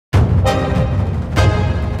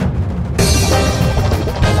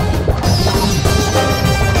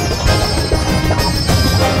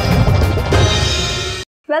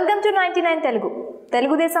99 తెలుగు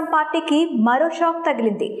తెలుగుదేశం పార్టీకి మరో షాక్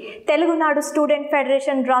తగిలింది. తెలుగునాడు స్టూడెంట్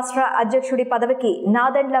ఫెడరేషన్ రాష్ట్ర అధ్యక్షుడి పదవికి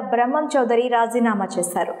నాదెండ్ల బ్రహ్మం చౌదరి రాజీనామా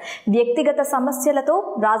చేశారు. వ్యక్తిగత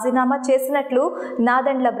సమస్యలతో రాజీనామా చేసినట్లు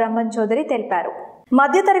నాదెండ్ల బ్రహ్మం చౌదరి తెలిపారు.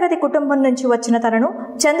 మధ్యతరగతి కుటుంబం నుంచి వచ్చిన తనను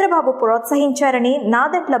చంద్రబాబు ప్రోత్సహించారని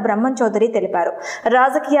నాదెండ్ల బ్రహ్మం చౌదరి తెలిపారు.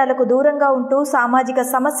 రాజకీయాలకు దూరంగా ఉంటూ సామాజిక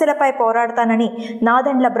సమస్యలపై పోరాడతానని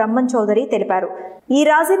నాదెండ్ల బ్రహ్మం చౌదరి తెలిపారు. ఈ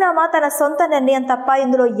రాజీనామా తన సొంత నిర్ణయం తప్ప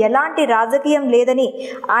ఇందులో ఎలాంటి రాజకీయం లేదని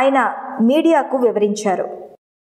ఆయన మీడియాకు వివరించారు.